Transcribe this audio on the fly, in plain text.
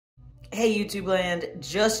Hey YouTube land,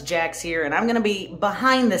 just Jax here, and I'm gonna be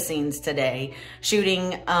behind the scenes today,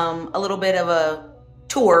 shooting a little bit of a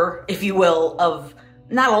tour, if you will, of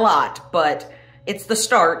not a lot, but it's the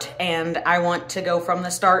start, and I want to go from the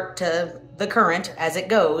start to the current as it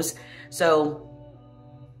goes. So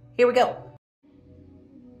here we go.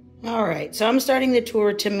 All right, so I'm starting the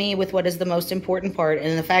tour to me with what is the most important part,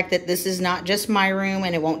 and the fact that this is not just my room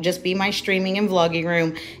and it won't just be my streaming and vlogging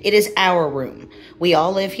room. It is our room. We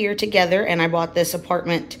all live here together, and I bought this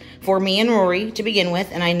apartment for me and Rory to begin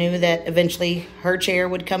with, and I knew that eventually her chair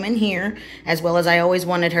would come in here, as well as I always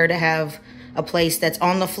wanted her to have a place that's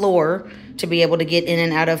on the floor to be able to get in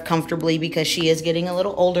and out of comfortably, because she is getting a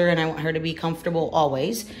little older and I want her to be comfortable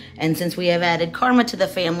always. And since we have added Karma to the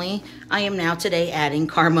family, I am now today adding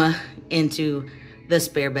Karma into the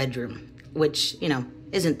spare bedroom, which, you know,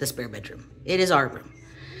 isn't the spare bedroom. It is our room.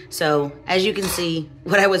 So as you can see,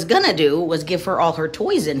 what I was gonna do was give her all her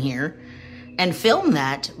toys in here and film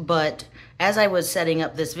that, but as I was setting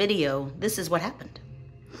up this video, this is what happened.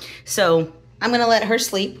 So I'm gonna let her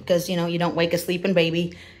sleep, because, you know, you don't wake a sleeping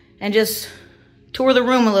baby, and just tour the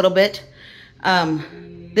room a little bit.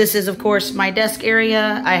 This is, of course, my desk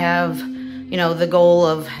area. I have, you know, the goal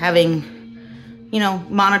of having, you know,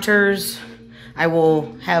 monitors. I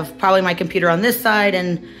will have probably my computer on this side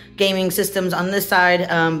and gaming systems on this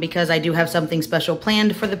side, because I do have something special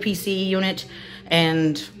planned for the PC unit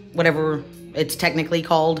and whatever it's technically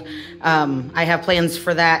called. I have plans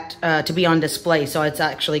for that to be on display, so it's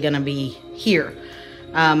actually going to be here.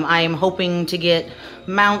 I am hoping to get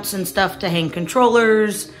mounts and stuff to hang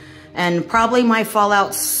controllers, and probably my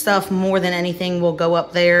Fallout stuff more than anything will go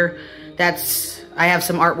up there. I have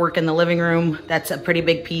some artwork in the living room. That's a pretty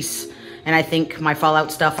big piece, and I think my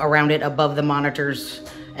Fallout stuff around it above the monitors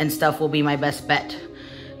and stuff will be my best bet.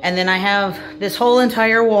 And then I have this whole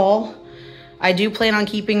entire wall. I do plan on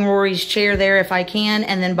keeping Rory's chair there if I can,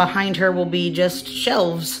 and then behind her will be just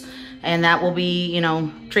shelves, and that will be, you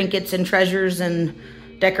know, trinkets and treasures and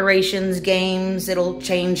decorations, games. It'll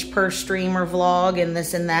change per stream or vlog and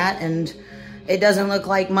this and that, and it doesn't look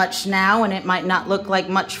like much now, and it might not look like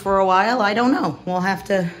much for a while. I don't know. We'll have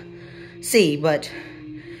to see, but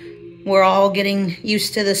we're all getting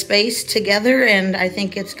used to the space together, and I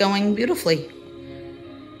think it's going beautifully.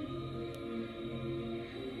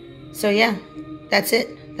 So yeah, that's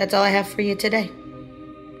it. That's all I have for you today.